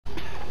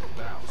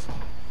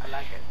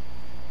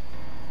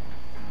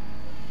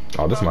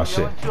Oh, this is my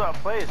shit. Two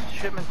outplays.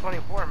 Shipment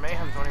 24,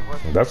 Mayhem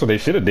 24. That's what they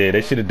should have did.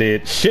 They should have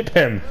did ship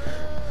him.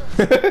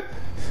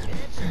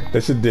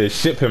 They should did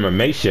ship him a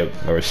May ship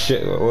or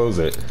shit. What was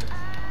it?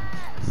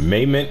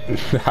 Mayment?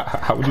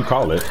 How would you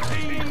call it?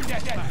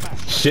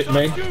 Ship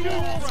May?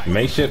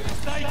 May ship?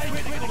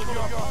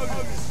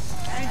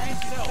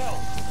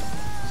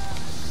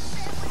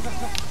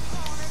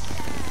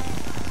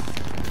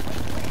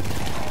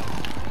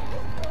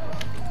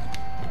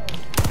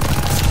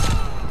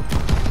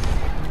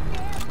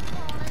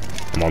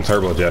 I'm on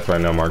turbo jet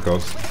right now,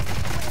 Marcos.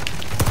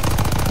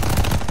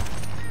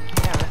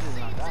 Yeah, this is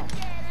not bad.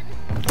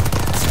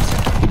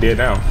 He did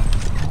now.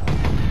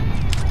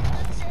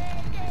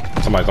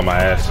 Somebody's on my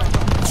ass.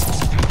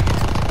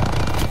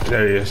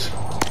 There he is.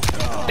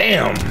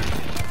 Damn!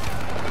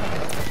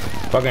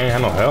 Fuck, I ain't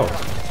had no health.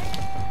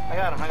 I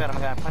got him. I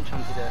gotta punch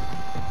him to death.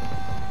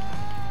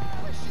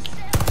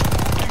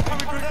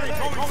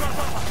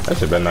 That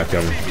shit better not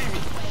kill me.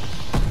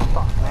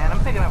 Fuck, man. I'm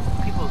picking up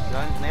people's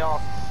guns and they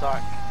all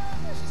suck.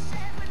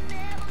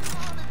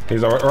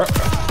 He's alright.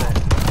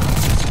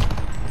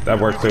 That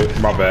worked too.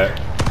 My bad.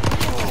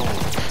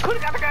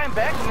 Could've got the guy in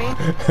back of me.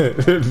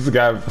 This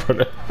guy.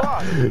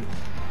 Fuck.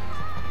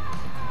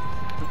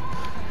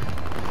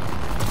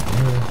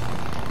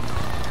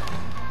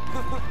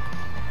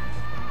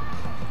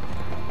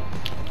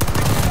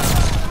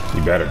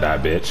 You better die,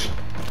 bitch.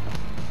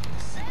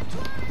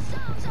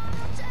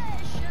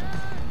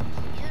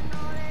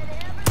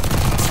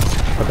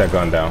 Put that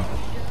gun down.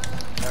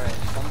 Alright,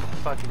 some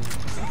fucking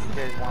you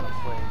guys wanna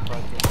play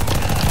fucking.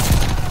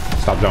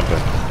 Stop jumping.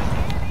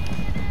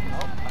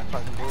 Nope, I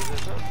fucking blew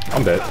this up.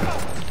 I'm dead.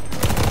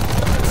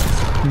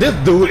 This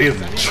dude is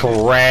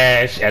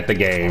trash at the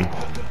game.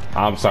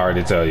 I'm sorry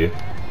to tell you.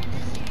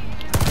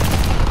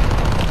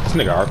 This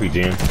nigga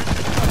RPGing.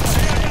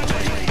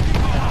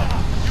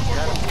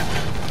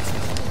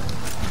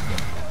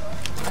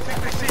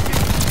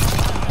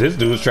 This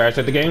dude's trash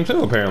at the game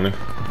too, apparently.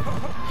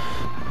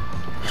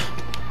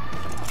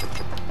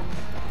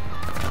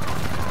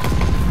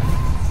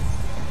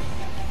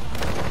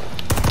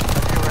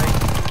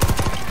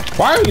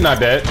 Why are you not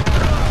dead?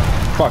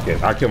 Fuck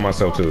it, I killed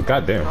myself too.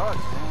 God damn.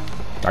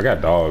 I got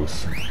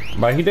dogs.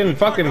 But he didn't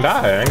fucking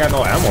die. I ain't got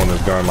no ammo on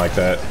this gun like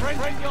that.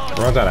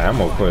 Runs out of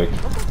ammo quick.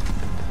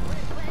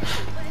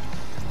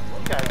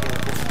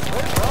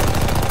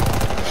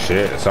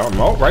 Shit,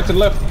 something. Oh, right to the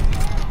left.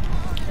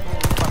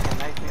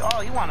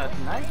 Oh, you want a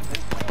knife?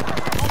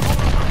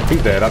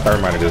 He's dead. I thought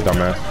he might have just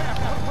dumbass.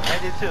 I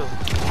did too.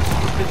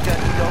 This guy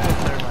is almost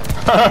thermite.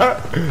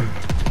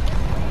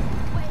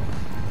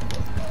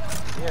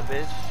 Yeah,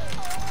 bitch.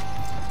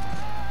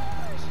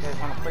 You guys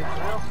wanna play for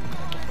real?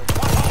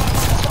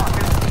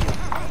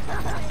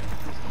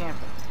 He's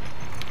camping.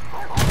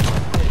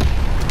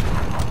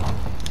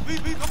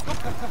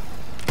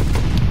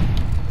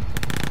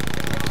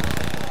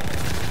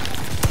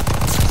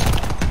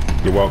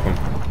 You're welcome.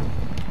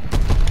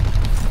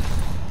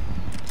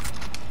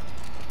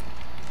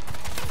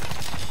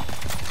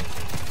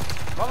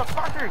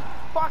 Motherfucker!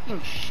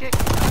 Fucking shit!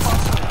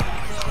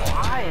 Fucking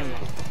lying.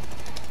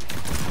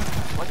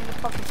 Why do you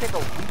fucking take a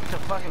week to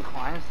fucking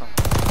climb something?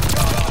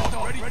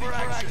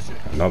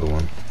 Another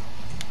one.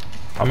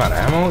 I'm out of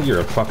ammo? You're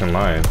a fucking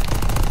lion.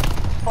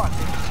 Fuck,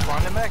 they just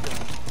spawned him back.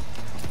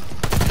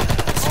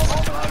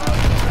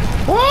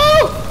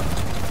 Woo!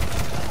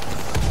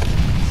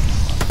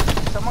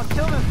 Someone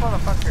kill this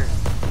motherfucker.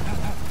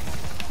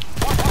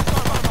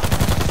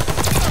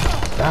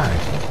 Die.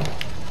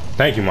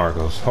 Thank you,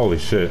 Marcos. Holy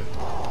shit.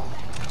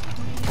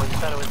 What, you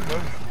thought it was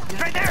good? He's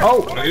right there!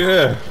 Oh,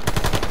 yeah.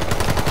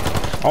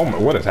 Oh my,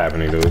 what is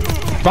happening, dude?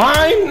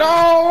 Fine, no!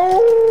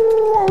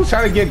 I was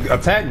trying to get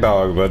attack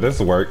dog, but this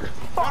will work.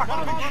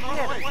 Fucking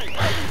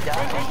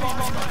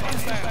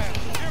shit!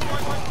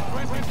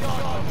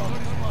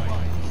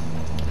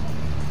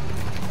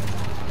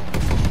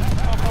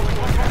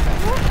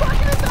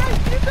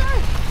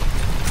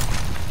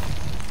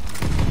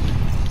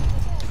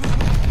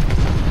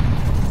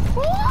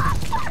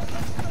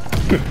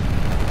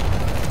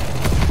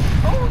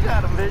 Oh, we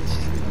got him, bitch.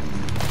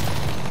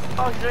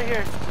 Oh, he's right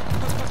here.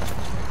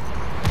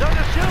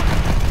 Jojo, shoot!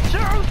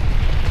 Shoot!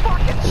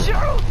 Fucking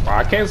shoot!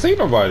 I can't see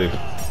nobody.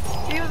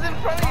 He was in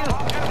front of you.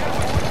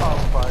 Oh,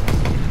 fuck.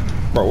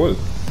 Bro, what is...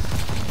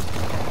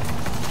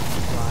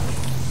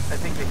 I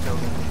think they killed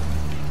him.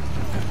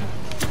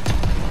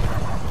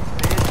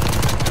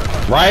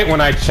 Right when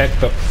I check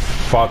the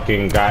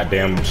fucking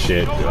goddamn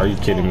shit. Are you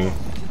kidding me?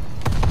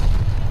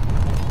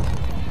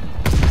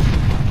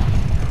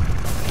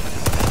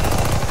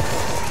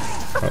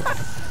 Oh,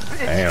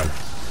 damn.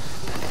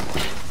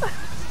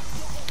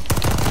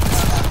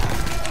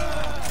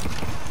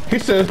 He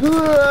said,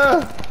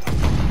 "Ah."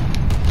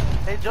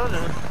 Hey,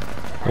 Jojo.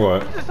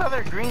 What? Who's this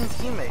other green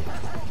teammate?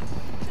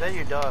 Is that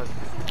your dog?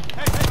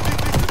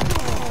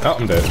 Oh,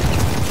 I'm dead.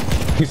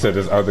 He said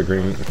this other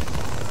green.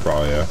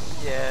 Oh, yeah.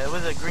 Yeah, it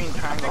was a green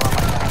triangle on my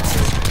back.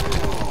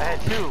 I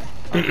had two.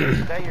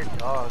 Is that your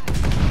dog?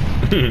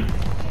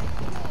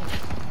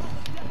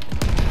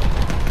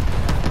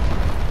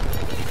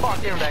 Fuck,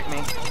 they were back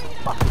me.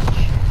 Fucking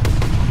shit.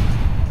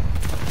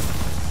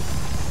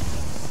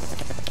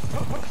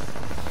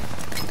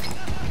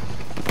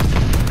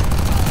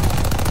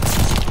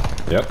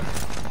 Yep.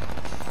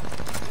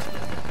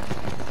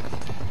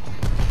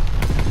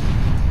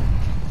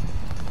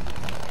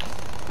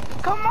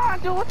 Come on,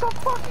 dude, what the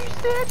fuck you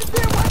standing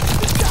there watching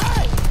this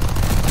guy?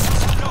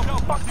 No,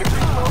 fucking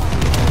reload.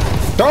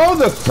 Throw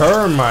the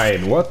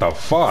thermite! What the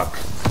fuck?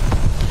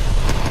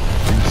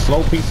 You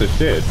slow piece of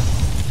shit.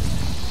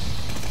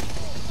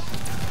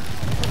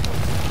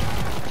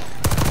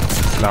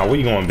 Nah, where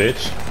you going,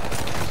 bitch?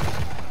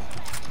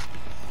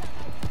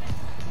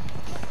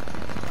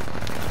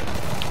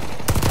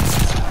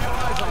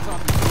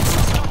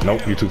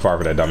 Nope, you too far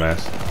for that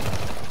dumbass.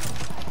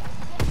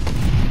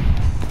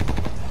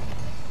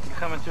 You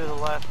coming through the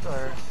left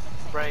or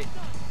right?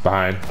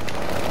 Behind.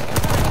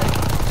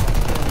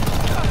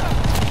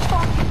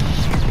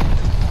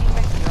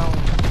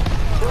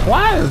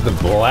 Why is the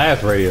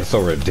blast radius so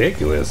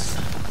ridiculous?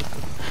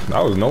 I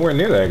was nowhere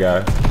near that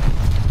guy.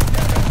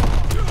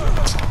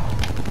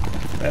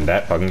 And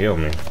that fucking killed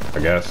me, I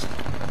guess.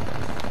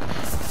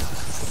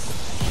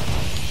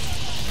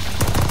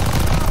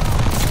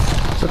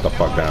 Sit the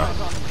fuck down.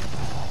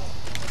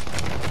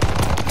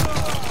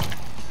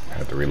 I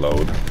have to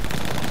reload.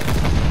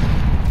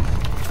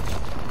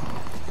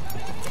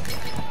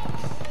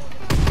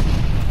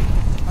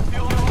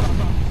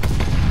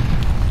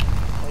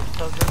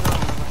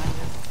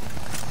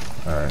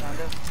 Alright.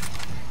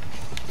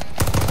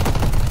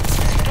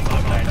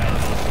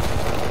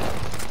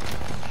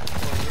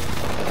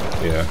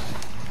 Yeah.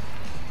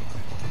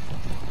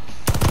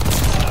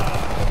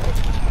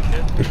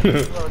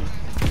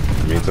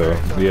 Me too.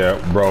 Yeah,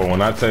 bro,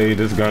 when I tell you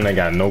this gun ain't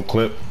got no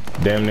clip,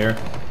 damn near,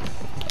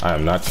 I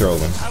am not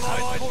trolling.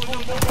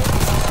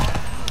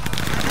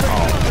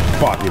 Oh,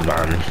 fuck, you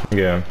behind me.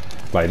 Yeah,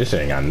 like this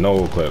shit ain't got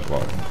no clip, bro.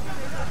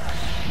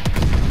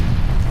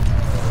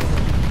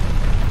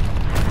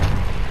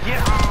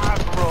 Yeah,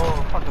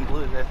 bro, fucking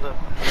blew his ass up.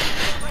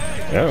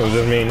 Yeah, it was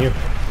just me and you.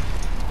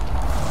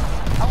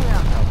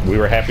 We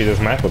were happy this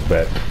map was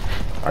bet.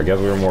 I guess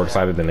we were more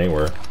excited than they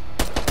were.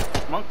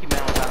 Monkey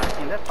Man was on our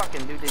team. That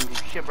fucking dude didn't do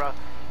shit, bro.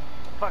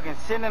 Fucking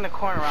sitting in the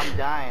corner, I'm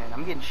dying.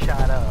 I'm getting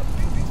shot up.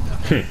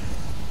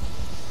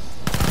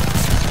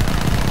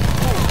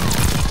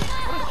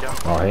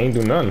 Oh, he ain't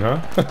do nothing,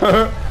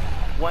 huh?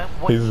 when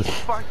he's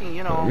fucking,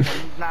 you know, when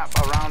he's not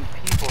around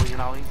people, you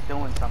know, he's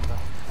doing something.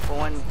 But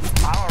when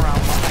I'm around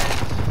him, it's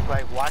just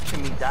like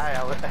watching me die.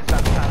 I'm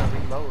trying to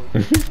reload.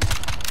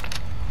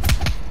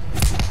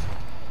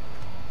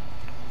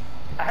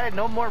 I had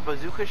no more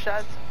bazooka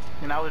shots,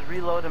 and I was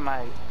reloading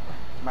my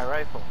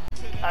rifle.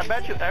 I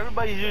bet you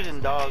everybody's using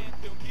dog.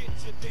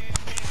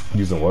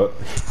 Using what?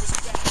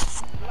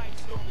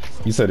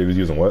 You said he was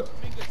using what?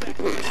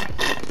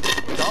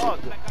 Dog.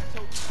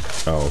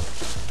 Oh.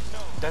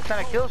 That's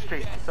not a kill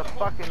streak. It's a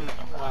fucking.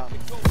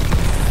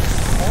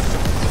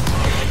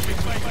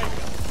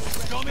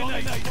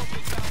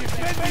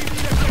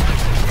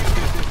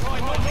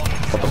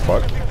 What the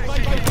fuck?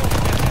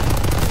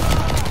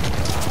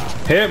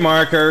 Hit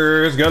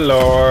markers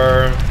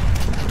galore.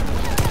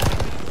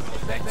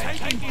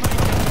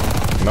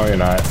 No, you're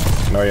not.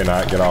 No, you're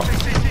not. Get off.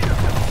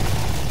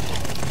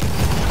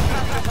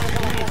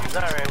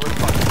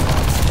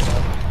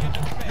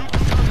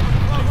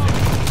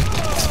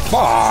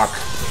 Fuck!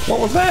 What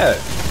was that?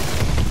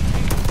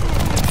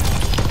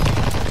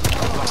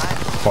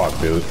 Fuck,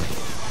 dude.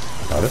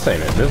 Oh, this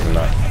ain't it. This is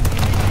not.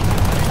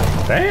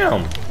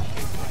 Damn!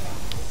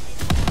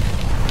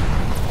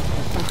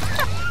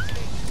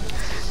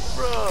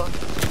 Bro.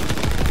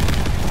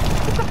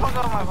 Get the fuck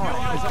out of my phone.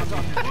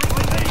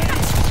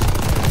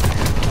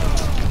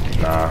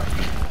 Nah.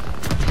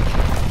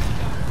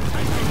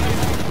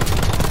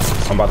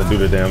 I'm about to do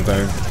the damn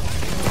thing.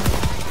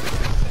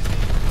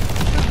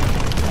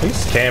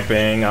 He's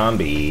camping on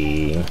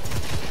B.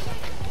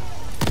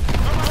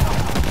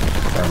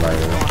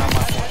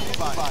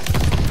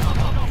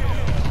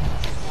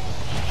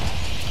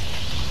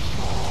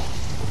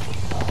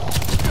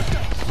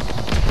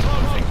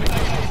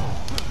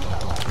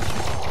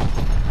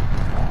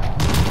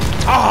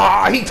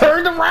 Ah, he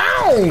turned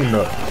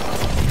around.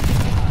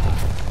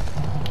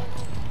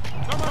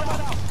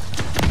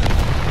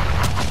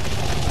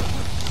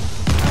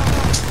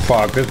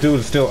 Fuck, this dude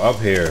is still up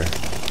here.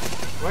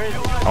 Where is he?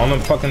 On the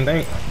fucking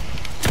thing.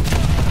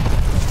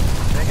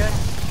 That guy?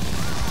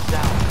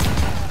 Down.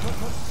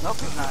 Nope,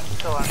 he's not. He's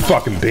still on.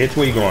 Fucking bitch,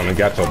 where you going? I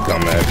got your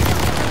dumb ass.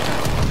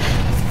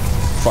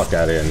 Fuck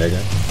out of here,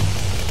 nigga.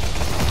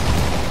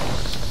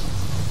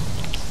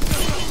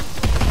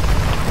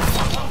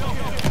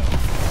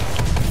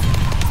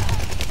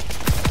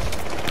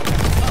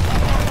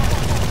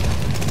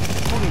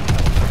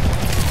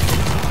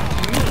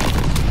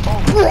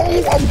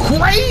 Bro, I'm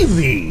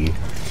crazy!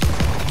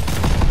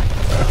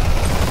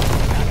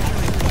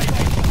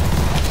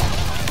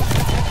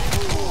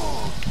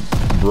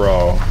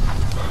 Bro.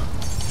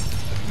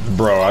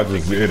 Bro, I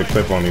just hit a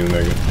clip on you,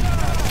 nigga.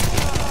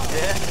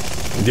 Yeah?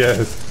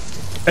 Yes.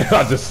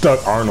 I just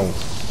stuck Arnold.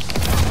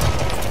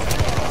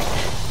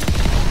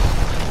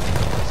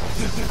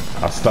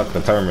 I stuck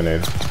the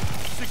Terminator.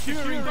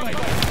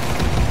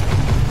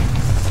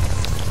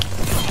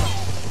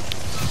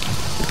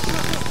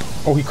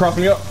 Oh, he crossed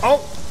me up. Oh!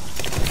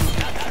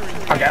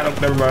 I got him.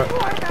 Never mind.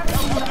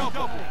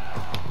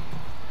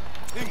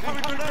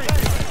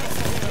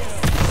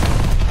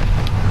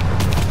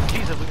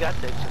 Jesus, we got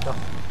this.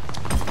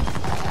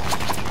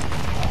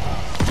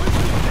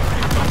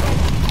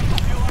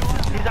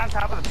 He's on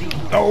top of the beam.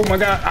 Oh my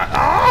god.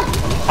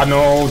 I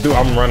know, dude.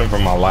 I'm running for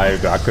my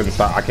life. I couldn't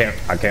stop. I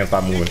can't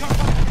stop moving.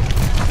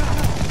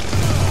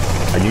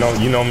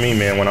 You know me,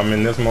 man. When I'm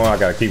in this mode, I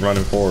gotta keep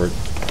running forward.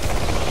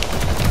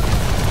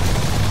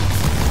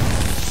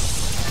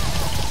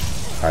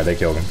 All right, they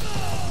killed him.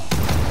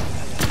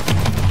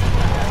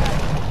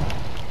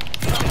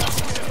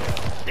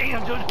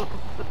 Damn, Jojo.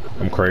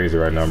 I'm crazy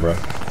right now, bro. I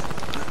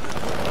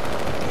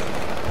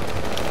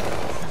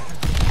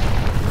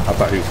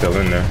thought he was still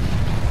in there.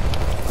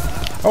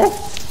 Oh!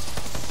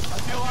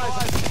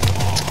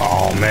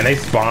 Oh man, they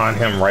spawned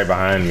him right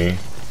behind me.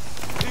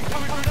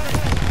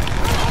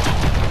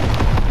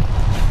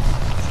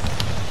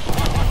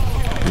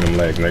 Give him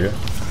legs, nigga.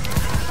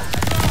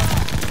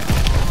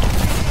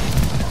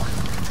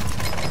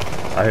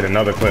 I hit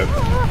another clip.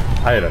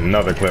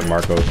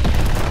 Marcos.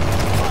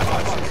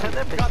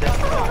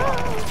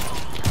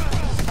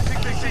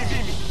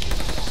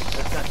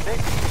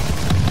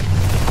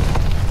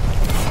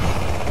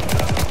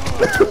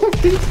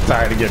 He's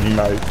tired of getting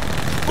knifed.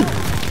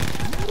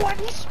 What?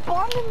 He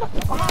spawned in the...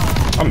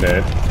 I'm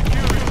dead.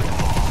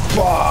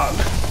 Fuck.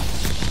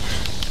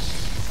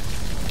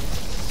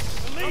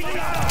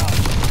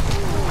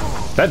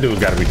 That dude's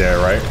gotta be dead,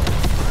 right?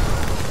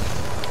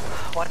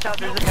 Watch out,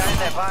 there's a guy in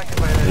that box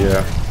where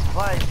yeah.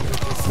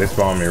 They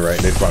spawned me right.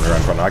 They spawned right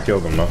in front of me. I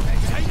killed him though.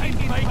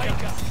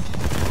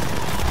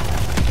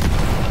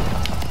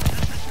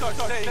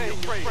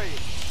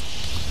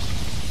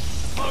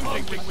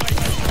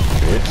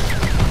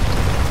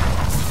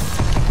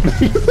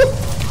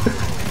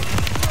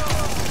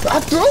 I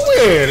threw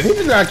it! He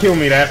did not kill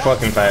me that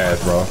fucking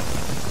fast, bro.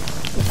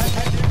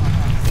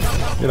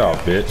 Get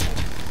off, bitch.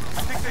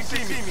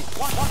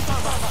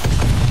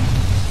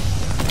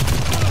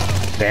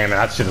 Damn it,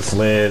 I should have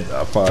slid.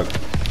 Oh, fuck.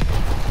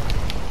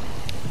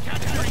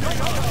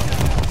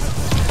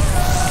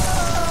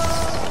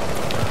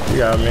 You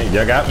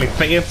got me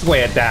fair and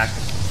square, Doc.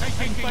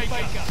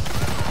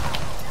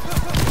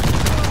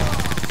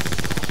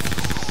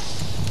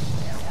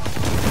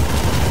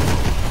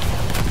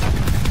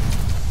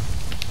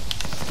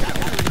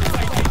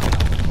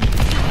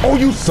 Oh,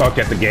 you suck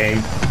at the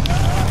game.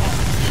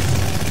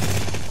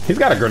 He's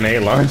got a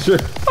grenade launcher.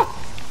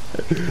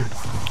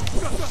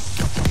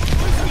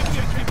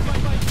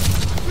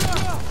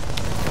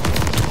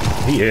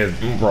 He is,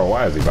 bro.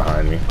 Why is he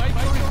behind me?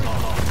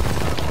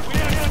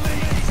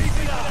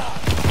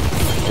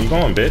 Where you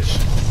going, bitch?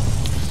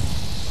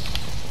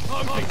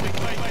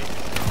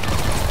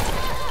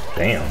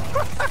 Damn.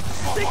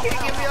 They can't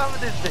get me off of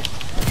this thing.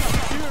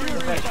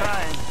 They're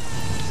trying.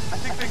 I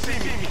think they see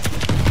me.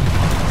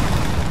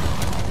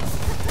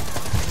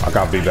 I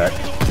got B back.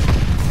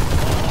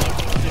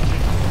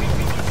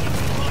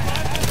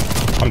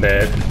 I'm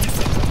dead.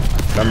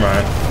 Never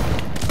mind.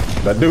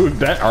 That dude,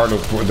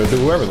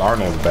 whoever's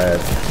Arnold's bad.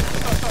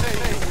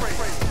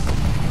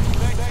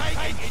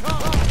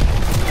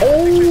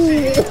 Oh!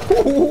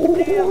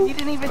 He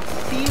didn't even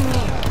see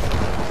me.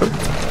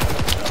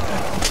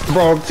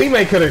 Bro,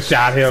 teammate could have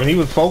shot him. He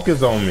was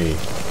focused on me.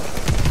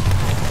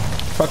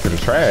 Fucking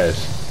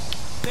trash.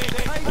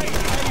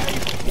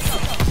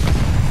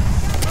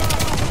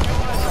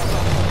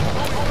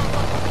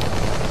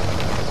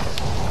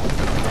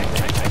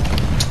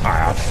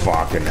 Ah,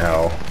 fucking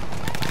hell.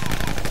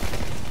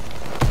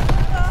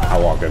 I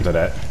walked into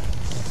that.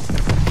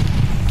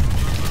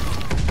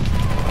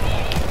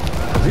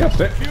 Is he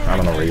upstairs? I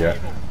don't know where he at.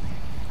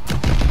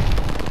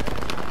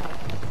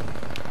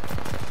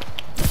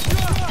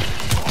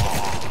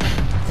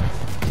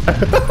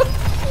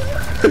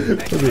 Look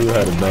at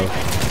had him know.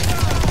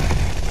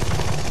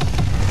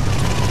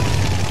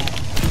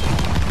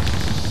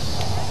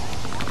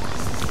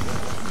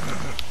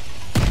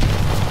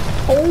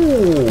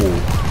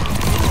 Oh!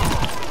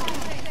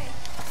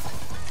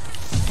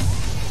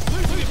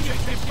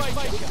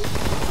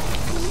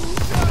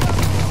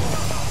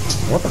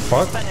 What the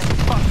fuck?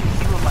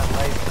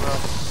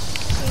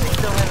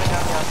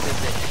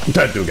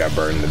 That dude got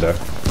burned to death.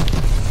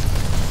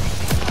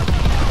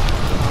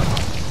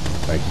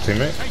 Thank you,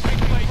 teammate.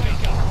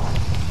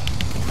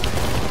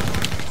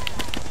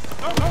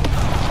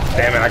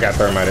 Damn it, I got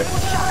thermited.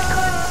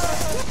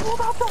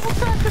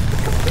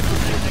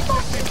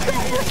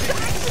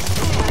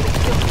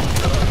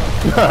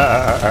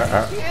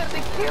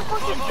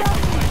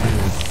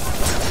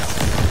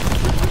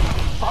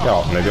 Get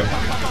off, nigga.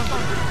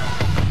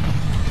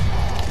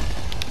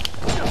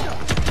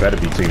 Better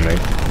be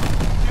teammate.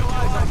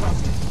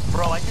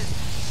 Bro, I just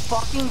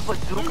fucking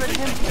bazookaed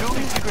him, threw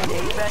his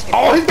grenade back.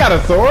 Oh, he's got a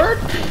sword?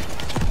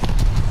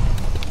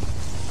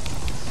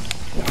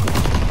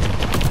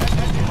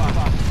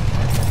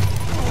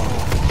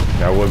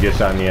 Yeah, we'll get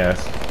shot in the ass.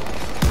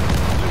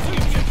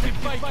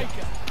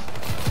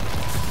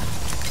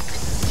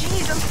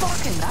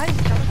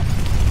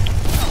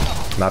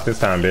 Not this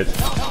time, bitch.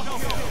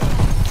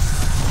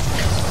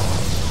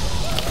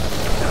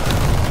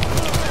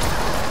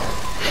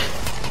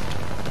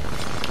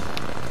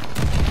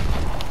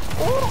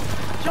 Oh,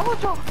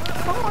 Jojo,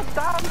 someone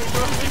stop me,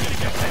 bro.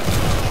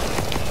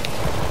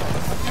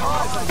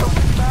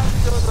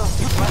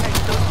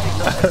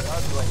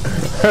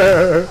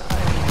 Oh,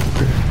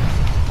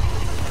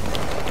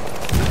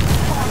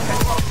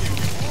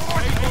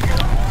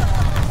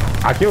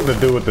 I killed the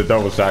dude with the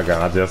double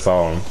shotgun. I just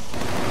saw him.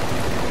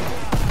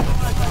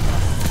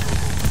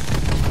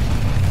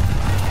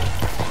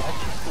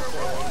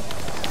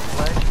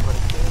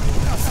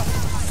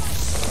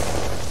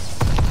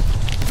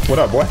 What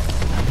up, boy?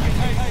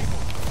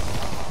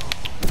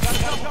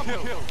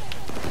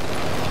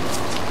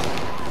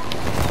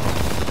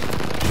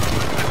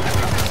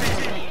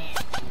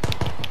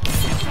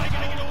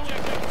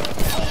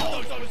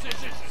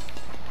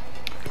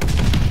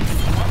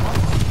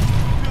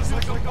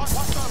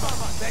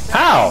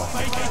 How?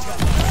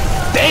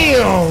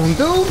 Damn,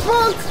 dude,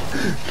 fuck.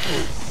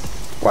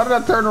 Why did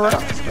I turn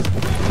around?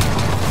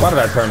 Why did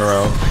I turn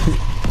around?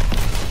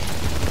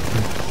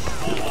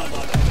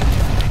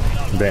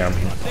 Damn.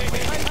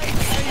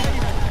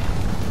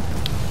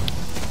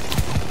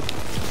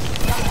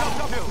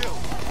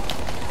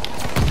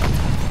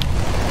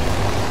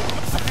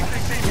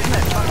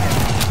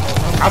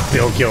 I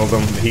still killed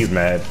him. He's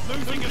mad.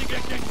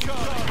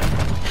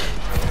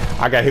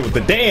 I got hit with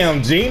the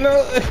damn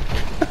Gina.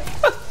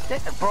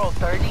 Bro,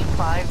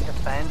 35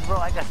 defense, bro.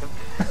 I got them.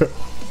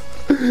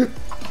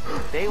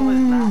 They was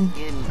not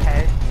getting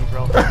past me,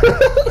 bro.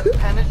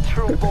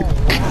 Penetrable.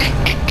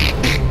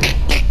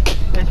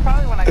 It's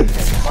probably when I get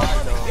that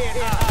spot, though.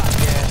 Yeah.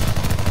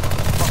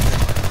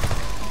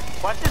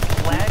 Watch this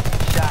flag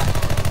shot.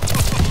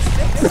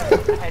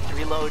 I had to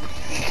reload.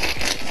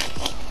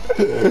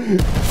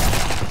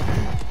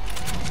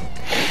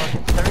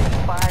 Fucking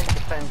 35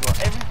 defense, bro.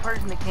 Every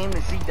person that came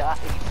to see died.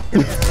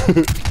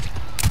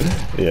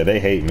 Yeah, they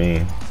hate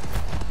me.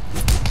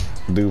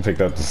 Dude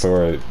picked up the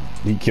sword.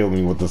 He killed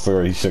me with the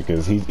sword. He shook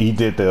his. He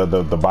did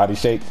the body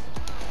shake.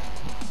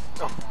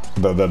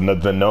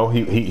 The no.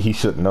 He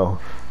should know.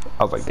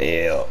 I was like,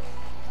 damn.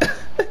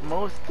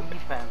 Most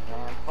defense,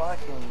 man.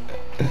 Fucking.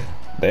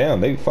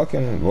 Damn, they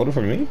fucking voted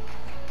for me.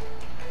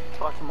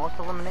 Fucking most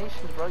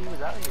eliminations, bro. You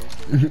was out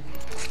here.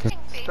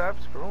 Stop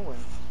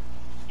scrolling.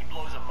 He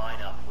blows a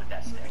mine up with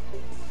that stick.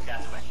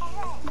 That's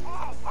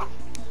what.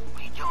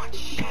 We doing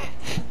shit.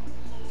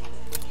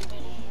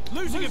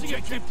 Losing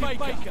objective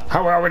Baker.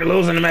 How are we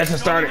losing the match that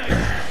started?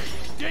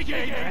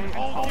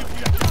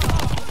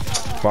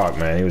 Fuck,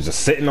 man. He was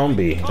just sitting on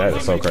B. That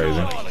is so crazy.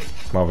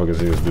 Motherfuckers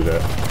just do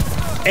that.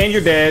 And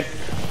you're dead.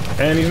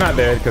 And he's not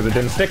dead because it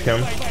didn't stick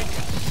him.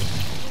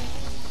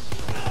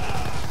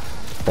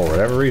 For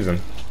whatever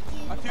reason.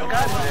 I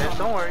got this.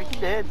 Don't worry. He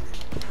did.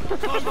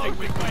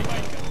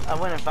 I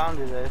went and found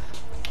this.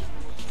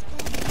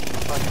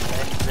 Fucking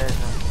bad.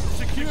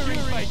 Securing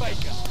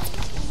Baker.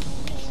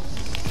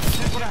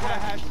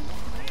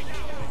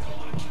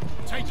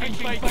 Taking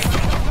Baker.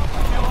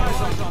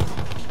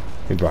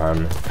 He's behind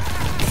me.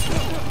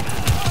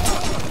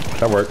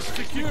 That works.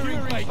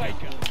 Securing Baker.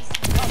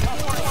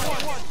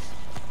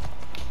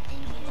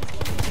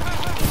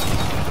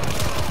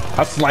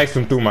 I sliced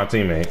him through my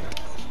teammate.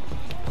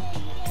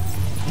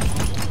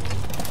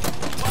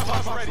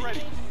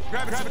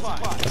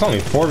 It's only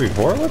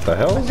 4v4? What the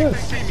hell is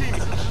this?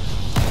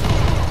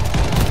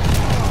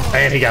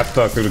 And he got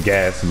stuck through the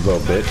gas, you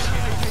little bitch.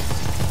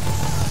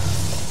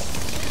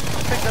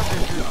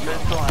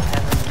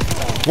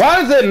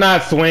 Why is it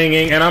not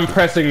swinging and I'm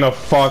pressing the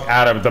fuck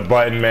out of the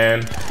button,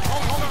 man?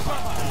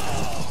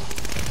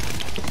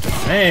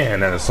 Man,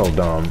 that is so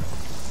dumb.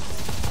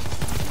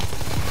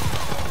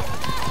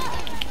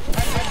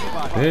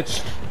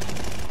 Bitch.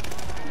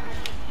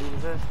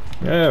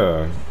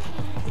 Yeah.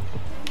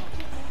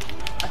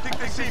 I think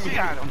they see me.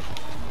 Got him.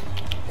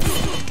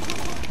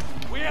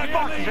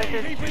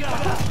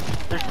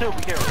 There's two.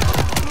 Be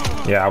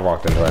careful. Yeah, I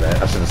walked into that.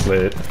 I should have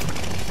slid.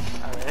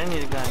 Alright, I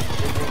need a gun.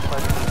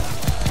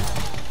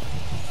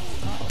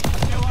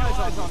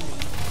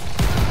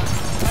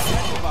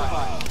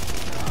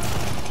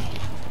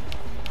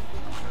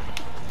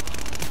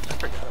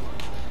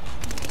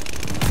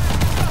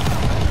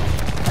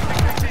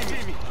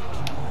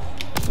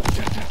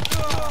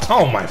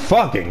 Oh my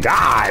fucking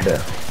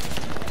god!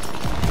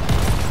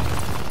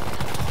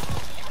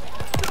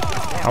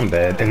 I'm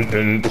dead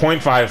in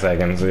 0.5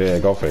 seconds. Yeah,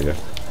 go figure.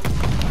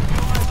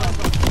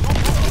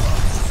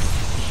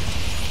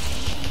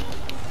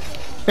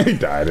 He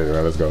died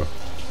anyway. Let's go.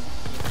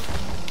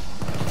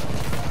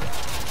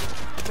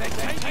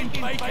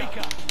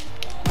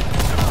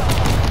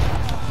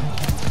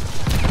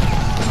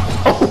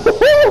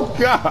 Oh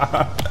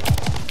god!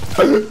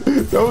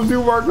 That was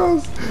you,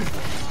 Marcos?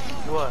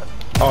 What?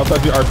 Oh, I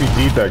thought you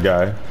RPG'd that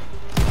guy.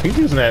 He's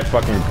using that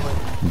fucking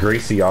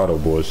Gracie Auto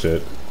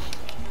bullshit.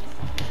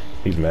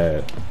 He's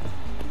mad.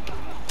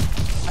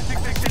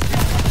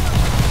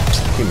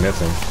 Keep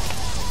missing.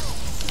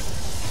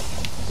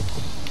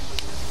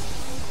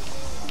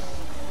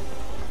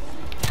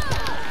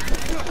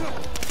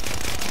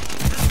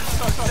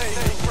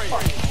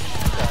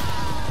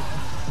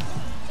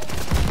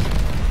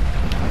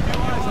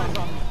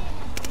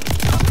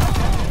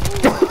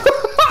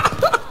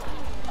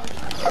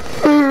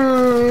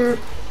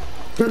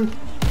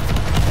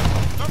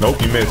 Nope,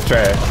 you missed.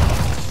 Trash.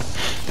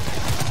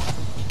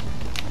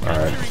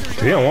 Alright.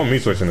 He don't want me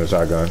switching the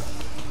shotgun.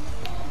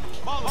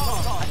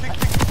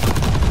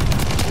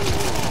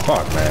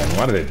 Fuck, man.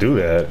 Why did they do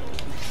that?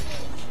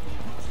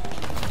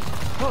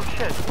 Oh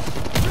shit.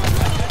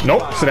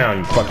 Nope. Sit down,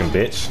 you fucking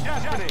bitch.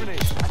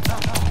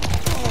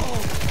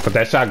 Put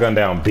that shotgun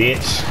down,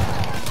 bitch.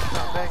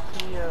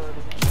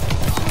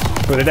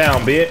 Put it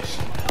down, bitch.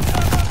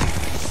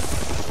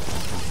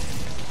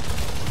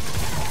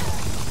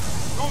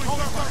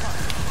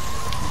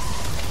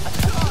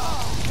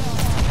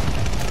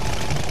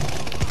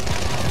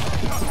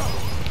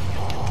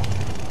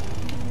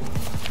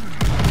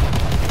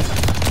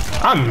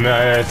 I'm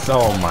nuts.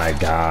 Oh my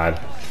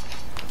god.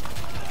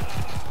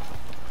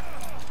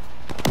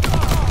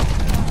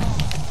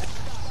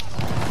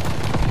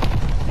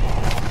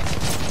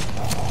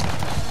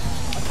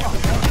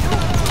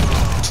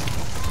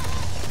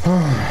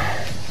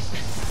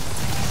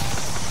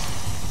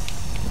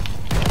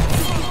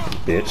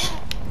 Bitch.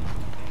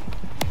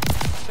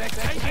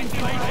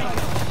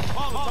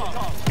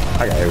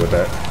 I got hit with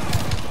that.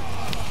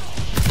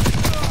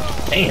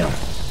 Damn.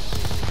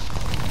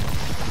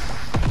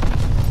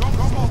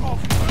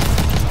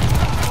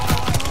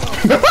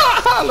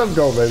 Let's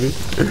go, baby.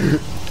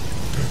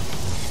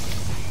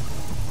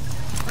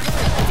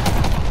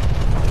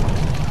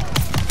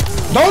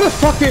 No, the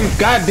fucking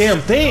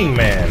goddamn thing,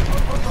 man.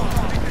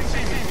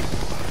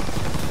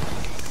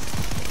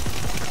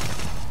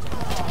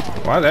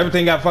 Why does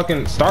everything got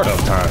fucking startup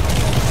time?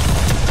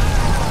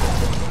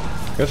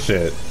 Good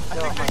shit.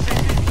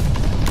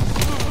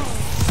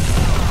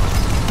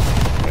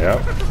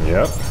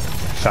 Yep.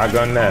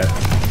 Shotgun that.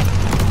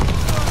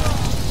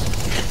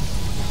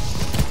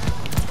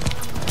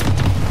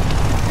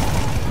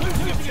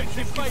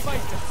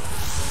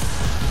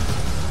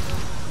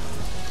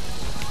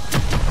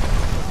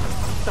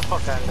 Get the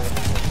fuck out of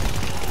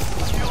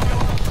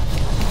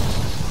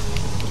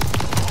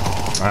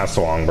there. I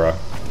swung, bro.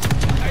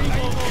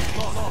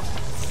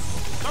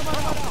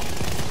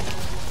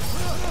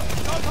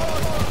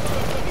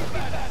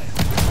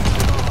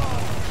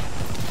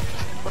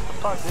 What the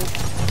fuck, dude?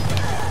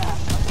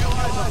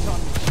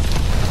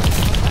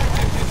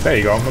 There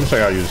you go. Let me show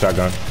you how to use a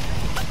shotgun. Get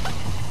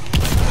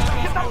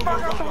the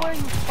fuck out the way,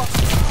 you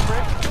fucking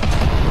prick.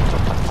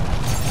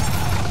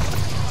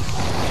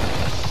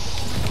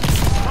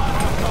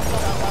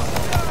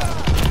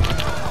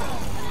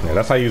 Yeah,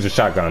 that's how you use a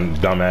shotgun,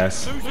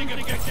 dumbass.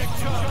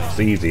 It's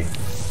easy.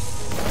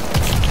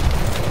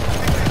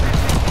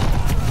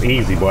 It's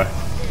easy, boy.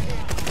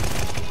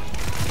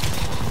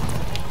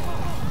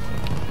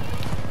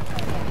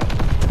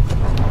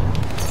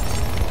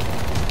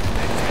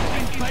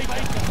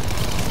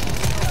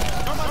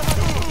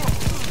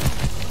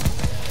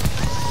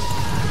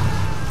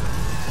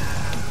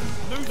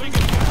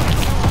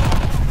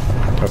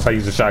 That's how you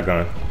use a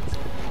shotgun.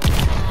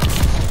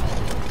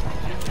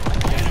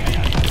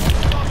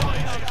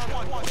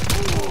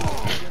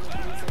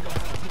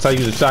 That's how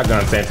you use a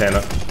shotgun,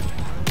 Santana.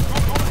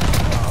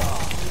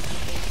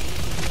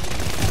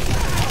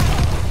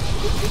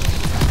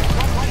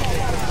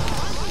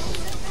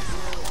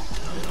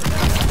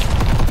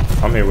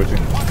 I'm here with you.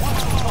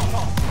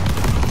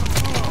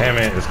 Damn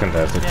it, it's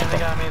contested. Yeah, they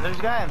got me. There's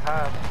a guy in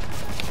top.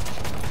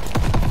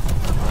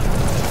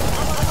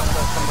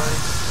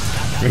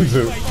 Me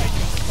too.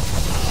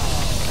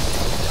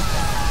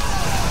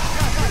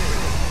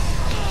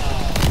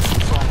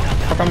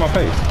 Fuck out my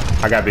face.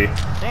 I got B.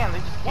 Damn, they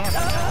just can't.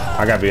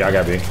 I got B.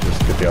 Just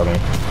get the other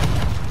one.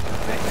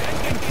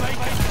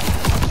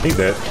 He's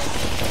dead.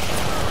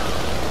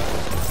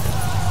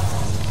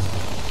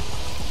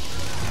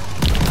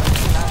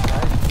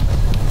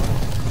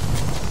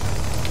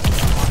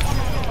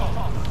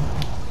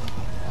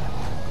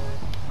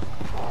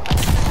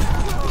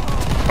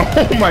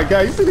 Oh my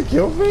god, you see the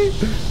kill feed?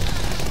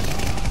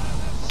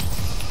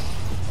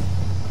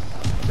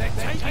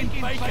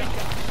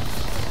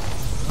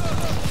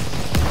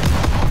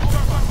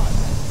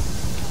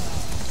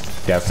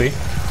 Yeah, see?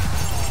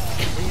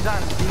 He's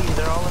on D,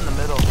 they're all in the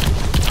middle.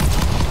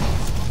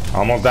 I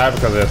almost died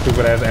because of that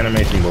stupid ass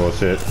animation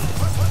bullshit.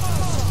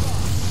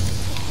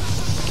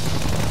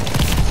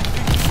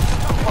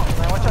 Oh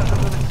man, watch out,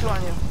 there's two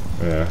on you.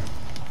 Yeah.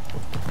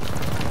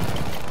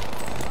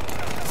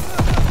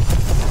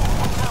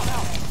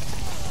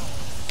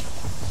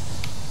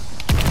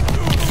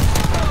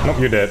 Nope,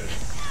 you're dead.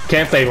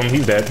 Can't save him,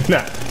 he's dead.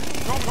 Nah.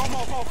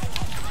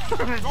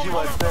 You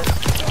was dead.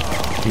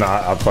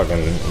 Nah, I'll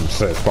fucking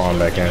spawn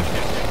back in.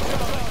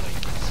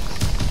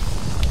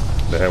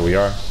 The hell we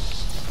are.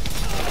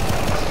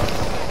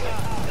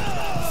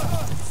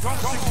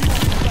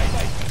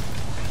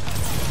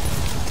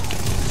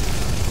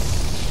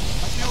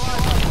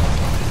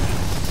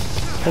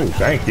 Oh,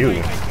 thank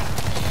you.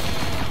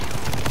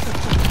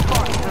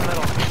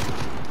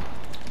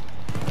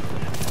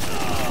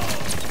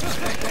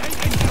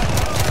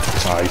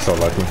 Oh, he's so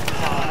lucky.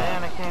 Oh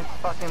man, I can't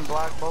fucking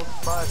block both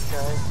spots,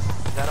 guys.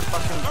 Gotta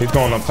fucking He's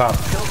going up top.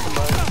 kill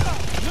somebody.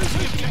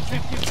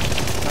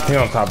 He's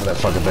on top of that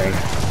fucking thing.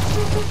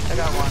 I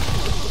got one.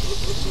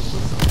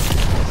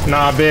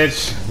 Nah,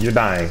 bitch, you're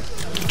dying.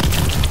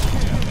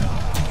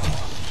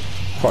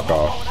 Fuck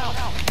off.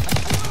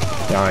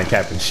 Y'all ain't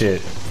capping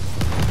shit.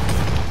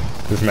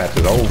 This match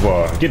is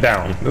over. Get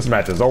down. This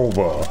match is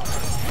over.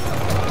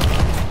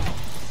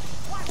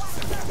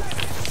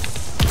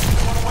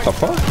 What the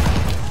fuck?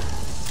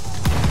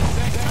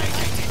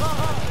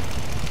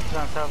 He's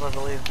on top, I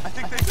believe. I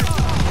think they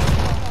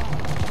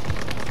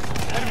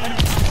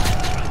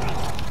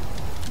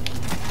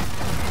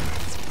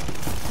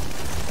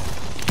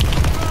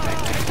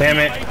Damn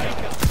it. I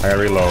gotta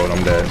reload.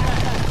 I'm dead.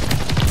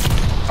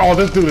 Oh,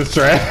 this dude is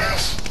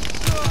trash.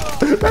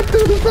 That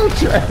dude is so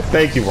trash.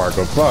 Thank you,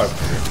 Marco. Fuck.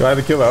 I had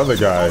to kill the other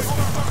guy.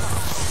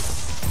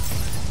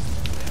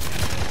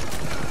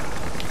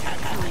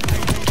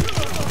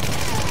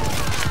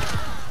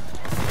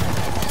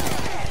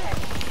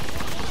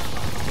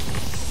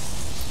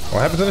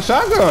 What happened to the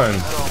shotgun?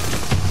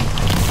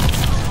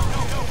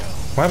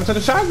 What happened to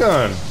the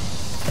shotgun?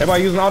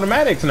 Everybody using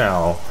automatics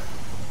now.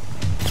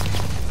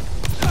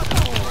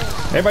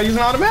 Everybody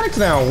using automatics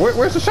now.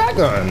 Where's the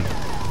shotgun?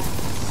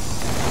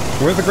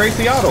 Where's the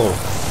Gracie Auto?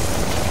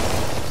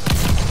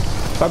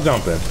 Stop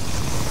jumping.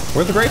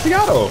 Where's the Gracie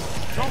Auto? Go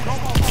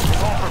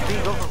for B,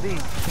 go for B.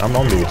 I'm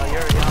on B. Oh,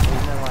 you're on B,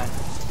 never mind.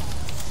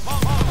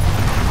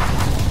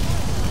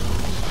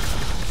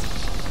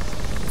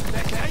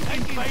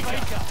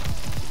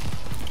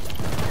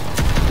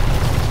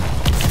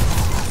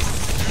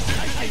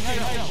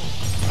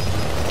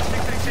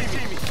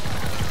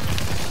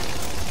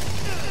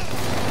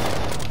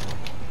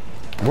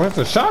 Where's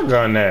the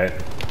shotgun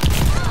at?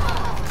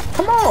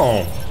 Come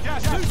on.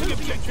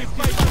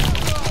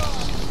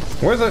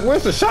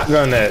 Where's the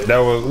shotgun at? That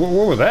was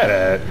where was that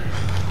at?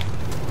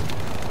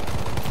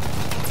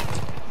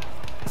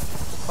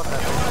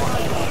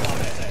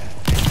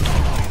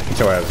 Get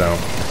your ass down.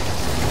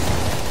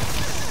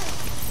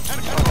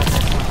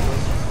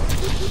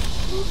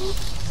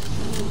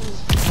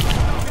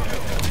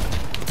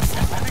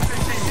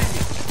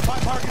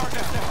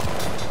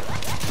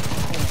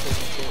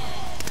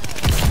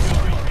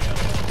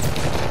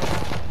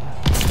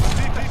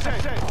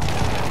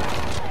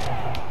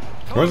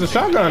 Where's the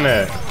shotgun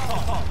at?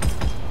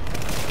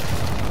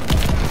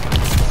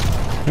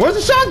 Where's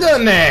the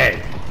shotgun at?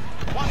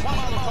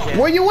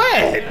 Where you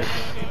at?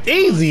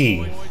 Easy.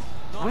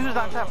 We was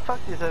on top. Fuck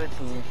this other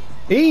team.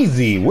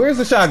 Easy. Where's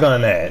the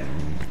shotgun at? It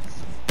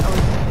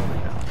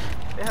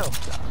helps,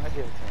 John. I give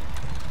it to him.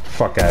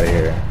 Fuck out of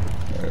here.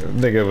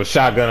 Nigga was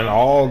shotgunning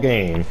all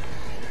game.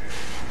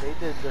 They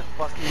did the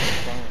fucking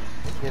same.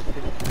 They did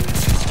 50.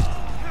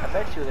 I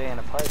bet you they in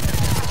a party.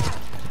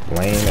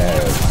 Lame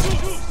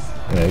ass.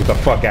 Yeah, get the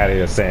fuck out of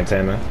here,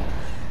 Santana.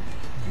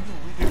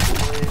 Is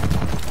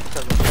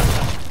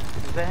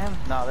that him?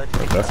 No,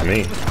 That's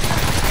me. No,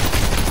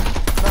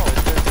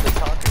 it's just the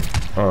talker.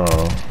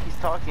 Oh. He's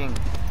talking.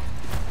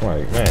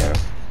 Like, man.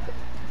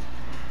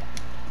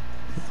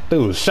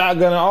 Dude,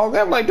 shotgunning all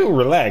that. I'm like, dude,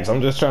 relax.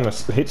 I'm just trying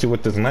to hit you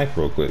with this knife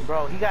real quick.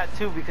 Bro, he got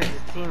two because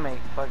his teammate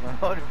fucking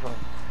voted for him.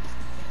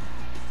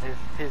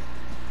 His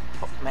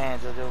man,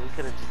 Jojo, we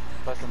could have just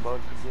fucking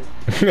voted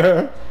for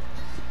you.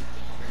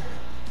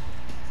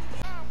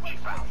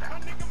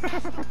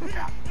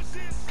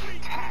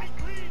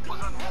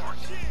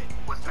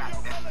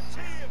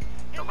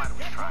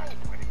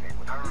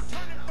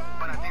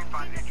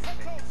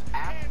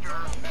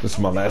 This is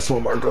my last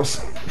one,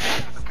 Marcos.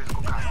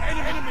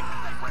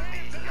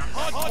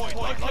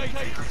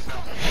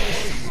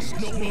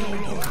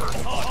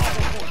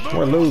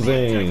 We're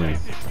losing.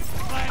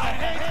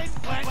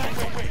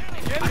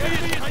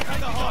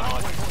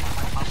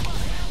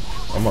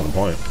 I'm on the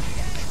point.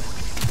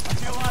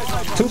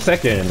 2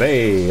 seconds.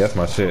 Hey, that's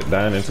my shit.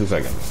 Dying in 2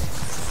 seconds.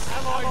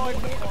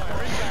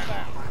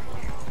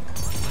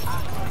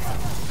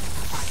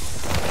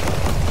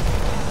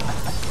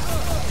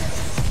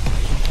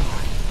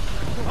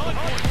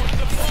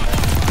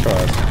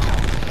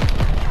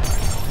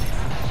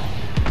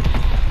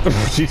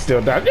 She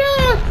still died.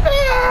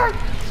 Yeah!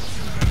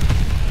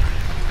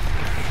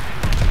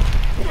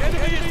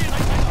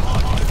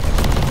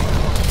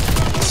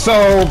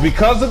 So,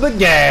 because of the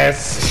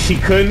gas, she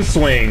couldn't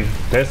swing.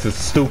 This is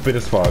stupid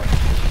as fuck.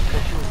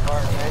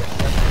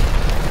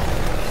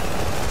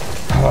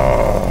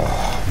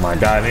 Oh my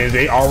god,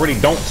 they already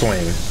don't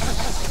swing.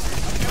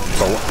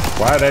 So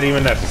why is that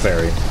even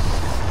necessary?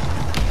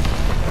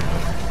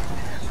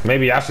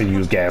 Maybe I should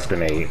use gas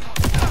grenade.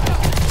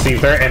 See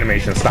if their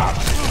animation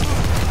stops.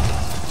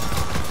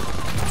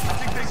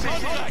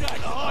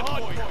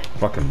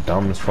 Fucking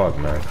dumb as fuck,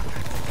 man.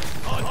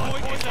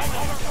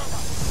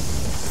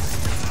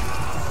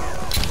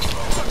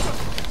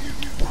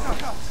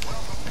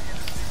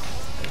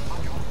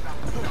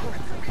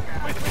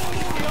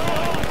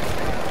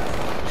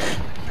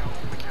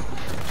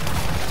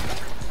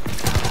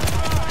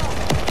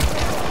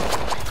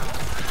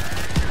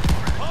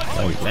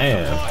 Oh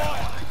man.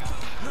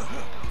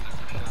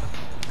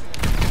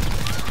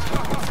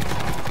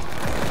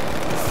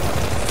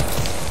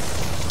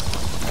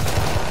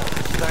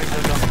 Sorry,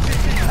 Jojo.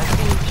 I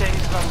seen you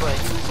change some, but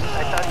I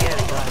thought he had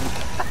a gun.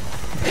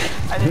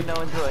 I didn't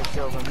know until I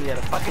killed him. He had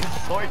a fucking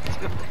sword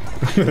too.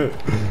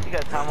 He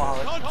got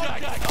tomahawk.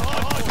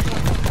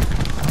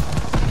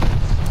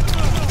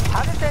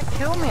 How did that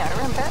kill me? I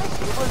ran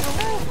past you. It was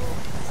away.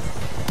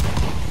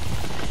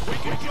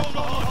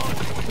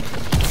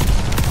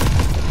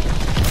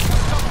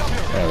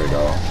 There we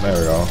go. There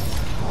we go.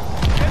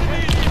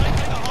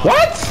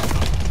 What?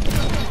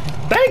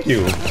 Thank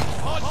you.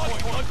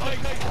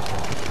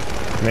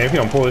 Man, if you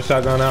don't pull this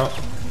shotgun out.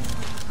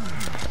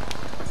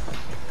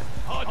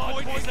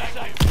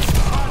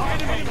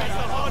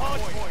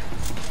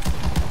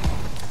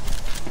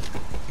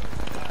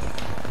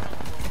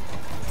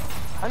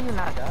 How do you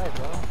not die,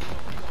 bro?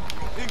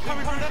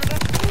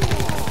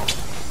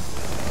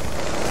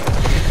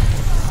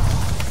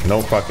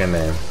 No fucking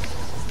name.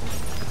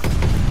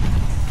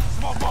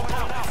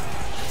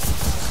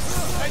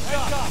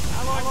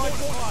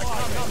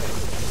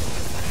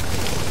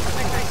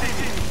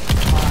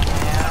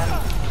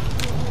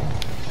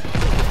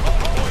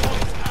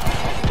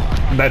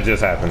 That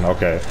just happened,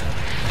 okay.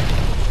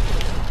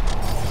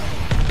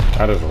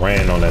 I just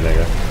ran on that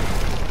nigga.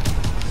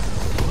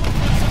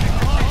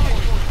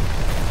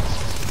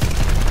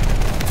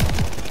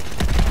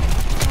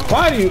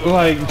 Why do you,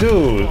 like,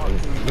 dude,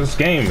 this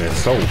game is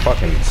so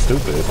fucking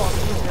stupid.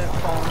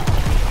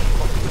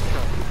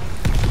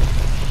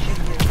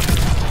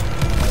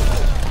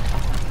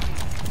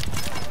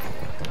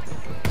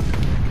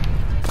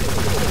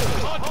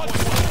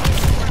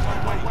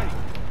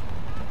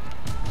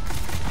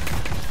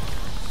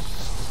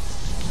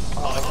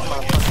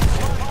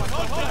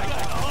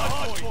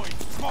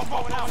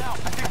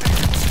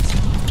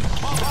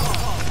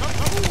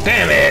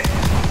 Damn it!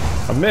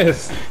 I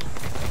missed.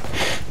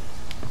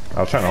 I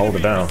was trying to hold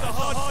it down.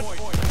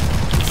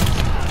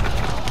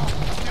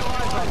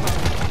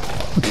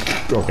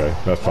 Okay,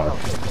 that's fine.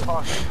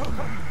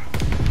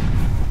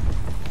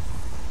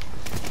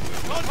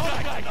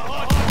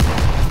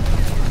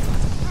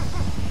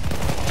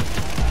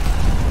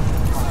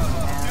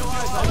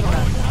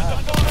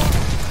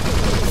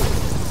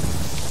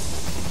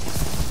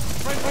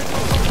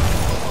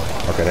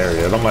 Okay, there he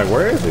is. I'm like,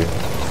 where is he?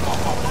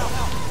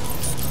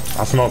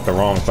 I smoked the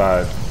wrong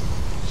side.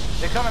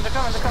 They're coming, they're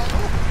coming, they're coming.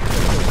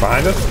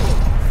 Behind us?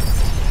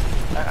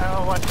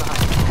 I'll watch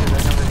behind you, because I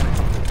know they're gonna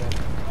come through there.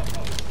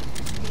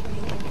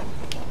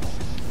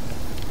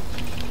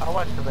 I'll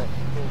watch the back.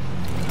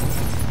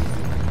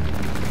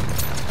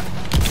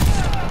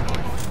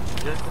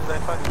 Just as I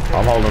fucking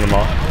I'm holding them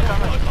off.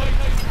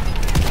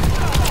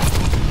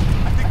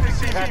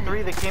 I got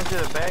 3 that came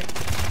through the back.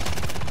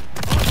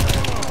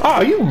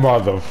 Oh, you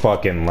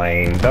motherfucking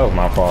lame. That was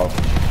my fault.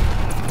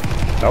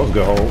 That was a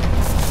good hold. I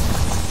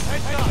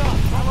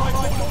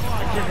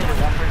just needed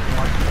one person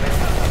watching the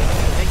back.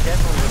 They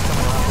definitely was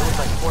coming around. It was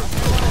like 4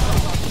 people.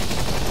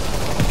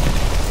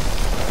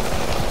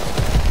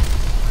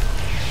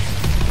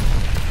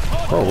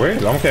 Oh, where is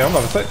it? Okay, I'm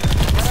about to say.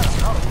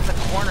 No, he's in the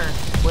corner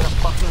with a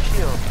fucking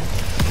shield. I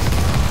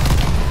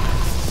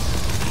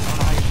don't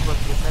know how you're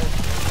supposed to get past.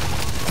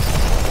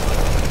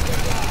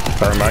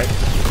 Thermite.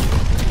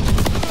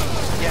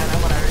 Yeah, I know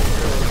when I already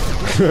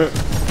threw it.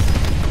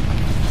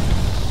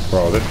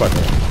 Bro, this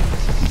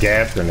fucking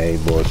gas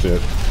grenade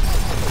bullshit.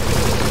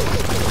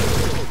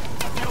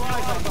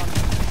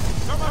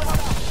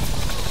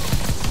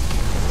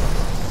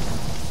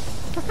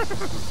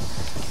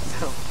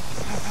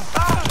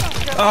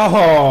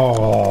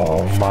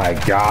 Oh my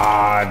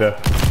god.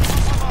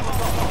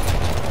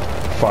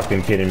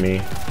 Fucking kidding me.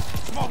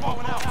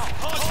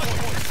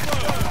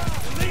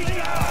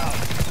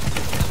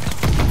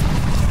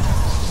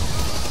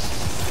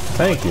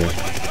 Thank you.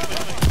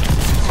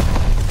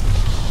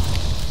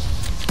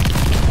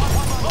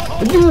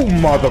 You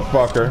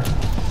motherfucker.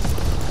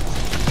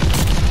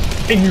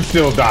 And you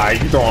still die.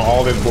 You throwing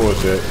all this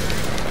bullshit.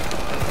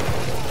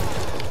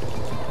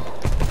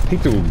 He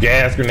threw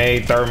gas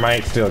grenade,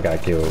 thermite, still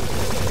got killed.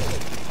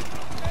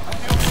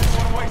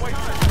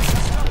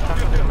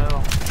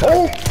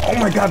 Oh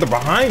my god, they're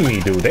behind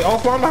me, dude. They all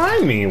spawned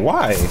behind me.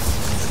 Why?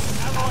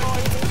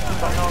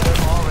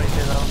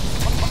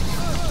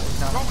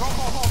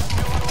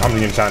 I'm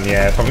getting shot in the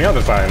ass from the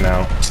other side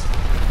now.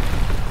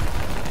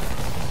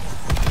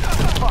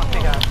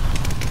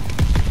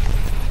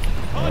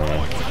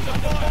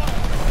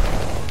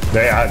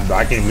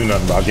 I can't do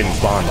nothing about getting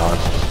spawned on.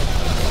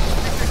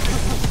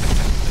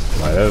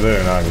 Like, there's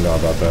nothing I can know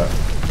about that.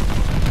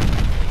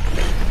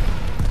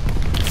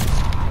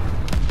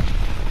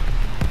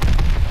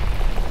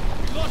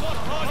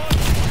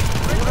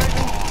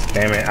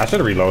 Damn it, I should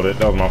have reloaded.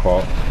 That was my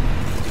fault.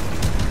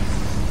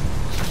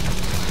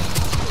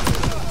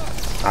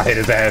 I hit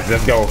his ass.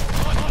 Let's go.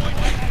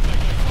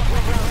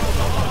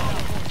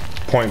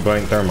 Point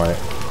blank thermite.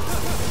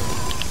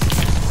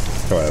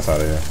 Go ass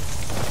out of here.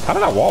 How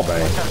did I wall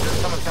bang?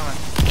 Someone's coming.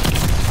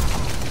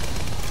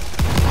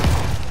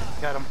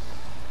 Got him.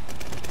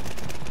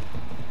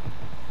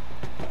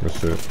 Good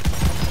shit.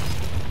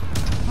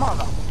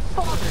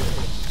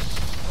 Motherfucker.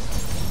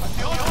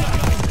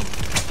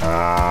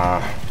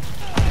 Oh!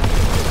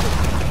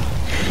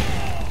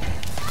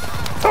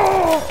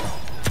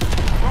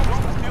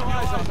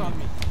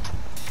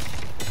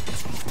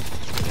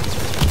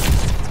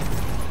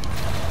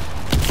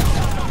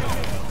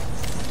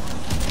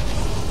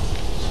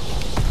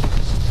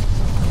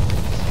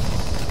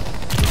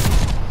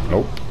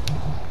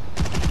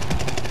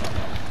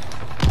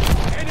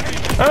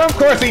 And of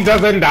course he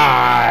doesn't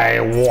die.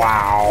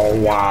 Wow,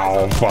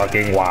 wow,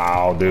 fucking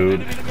wow,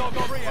 dude.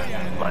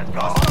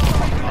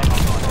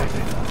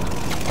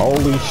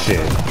 Holy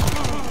shit.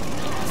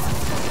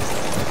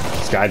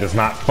 This guy does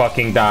not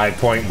fucking die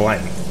point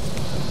blank.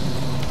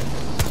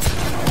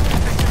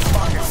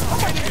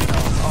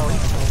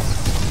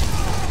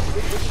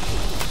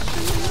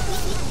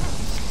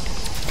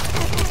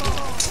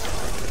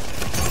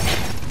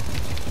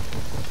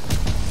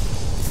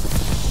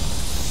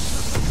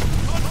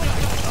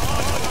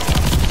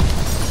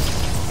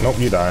 Nope,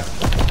 you die.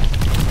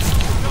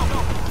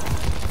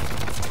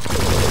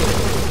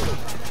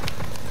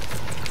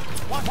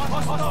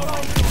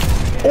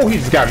 Oh, he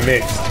just got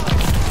mixed.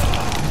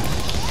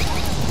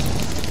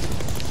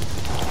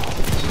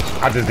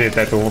 I just did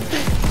that to him.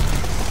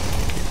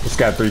 Just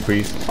got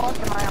 3-piece.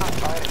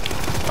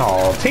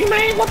 Oh,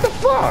 teammate, what the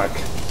fuck?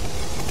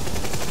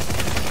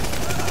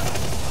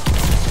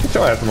 Get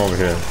your ass from over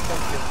here.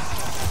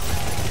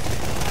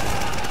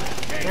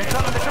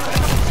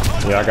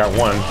 Yeah, I got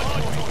one.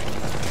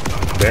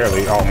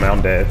 Barely. Oh man,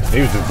 I'm dead. He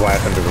was just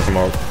blasting through the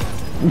smoke.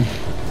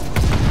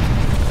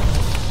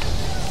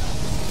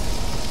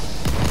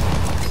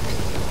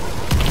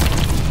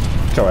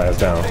 Get your ass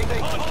down.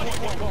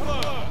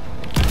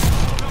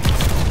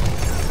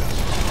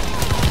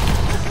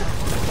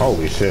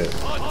 Holy shit.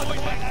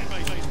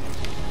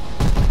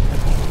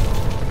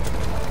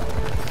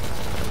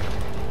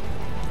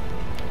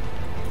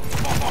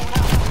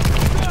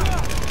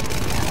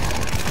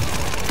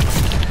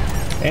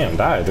 Damn,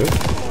 die, dude.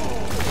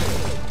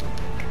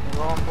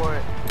 Going for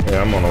it.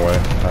 Yeah, I'm on the way.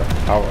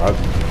 Oh,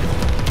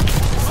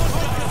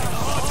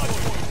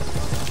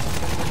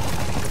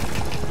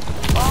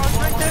 it's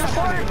right there.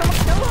 Someone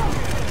kill him.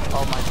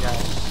 Oh my god.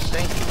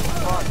 Thank you.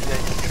 Fuck,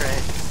 you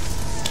trash.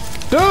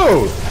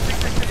 Dude!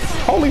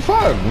 Holy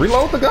fuck!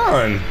 Reload the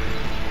gun!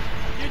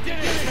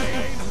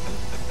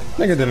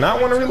 Nigga did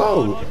not want to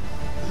reload.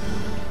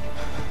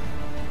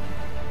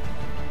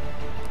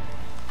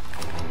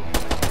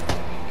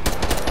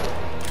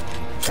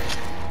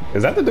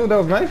 Is that the dude that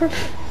was knifing? I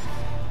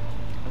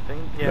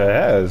think, yeah. It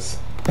has.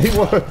 He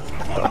was.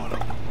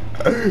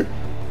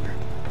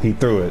 He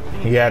threw it.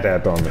 He had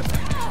that on it.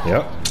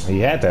 Yep. He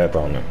had that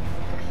on it.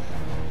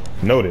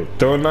 Noted.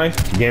 Throw a knife,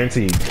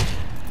 guaranteed.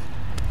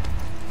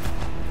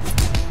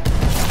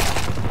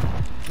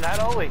 Not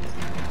always.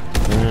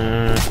 I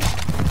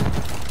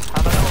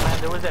don't know,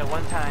 man. There was that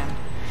one time.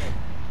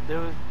 There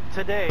was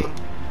today.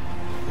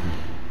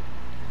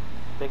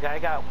 The guy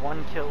got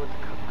 1 kill with the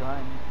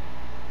gun.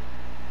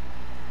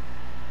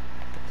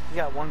 He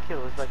got 1 kill.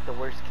 It was like the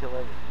worst kill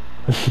ever.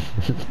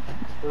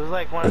 It was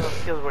like one of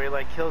those kills where he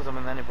like kills him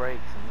and then it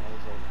breaks. And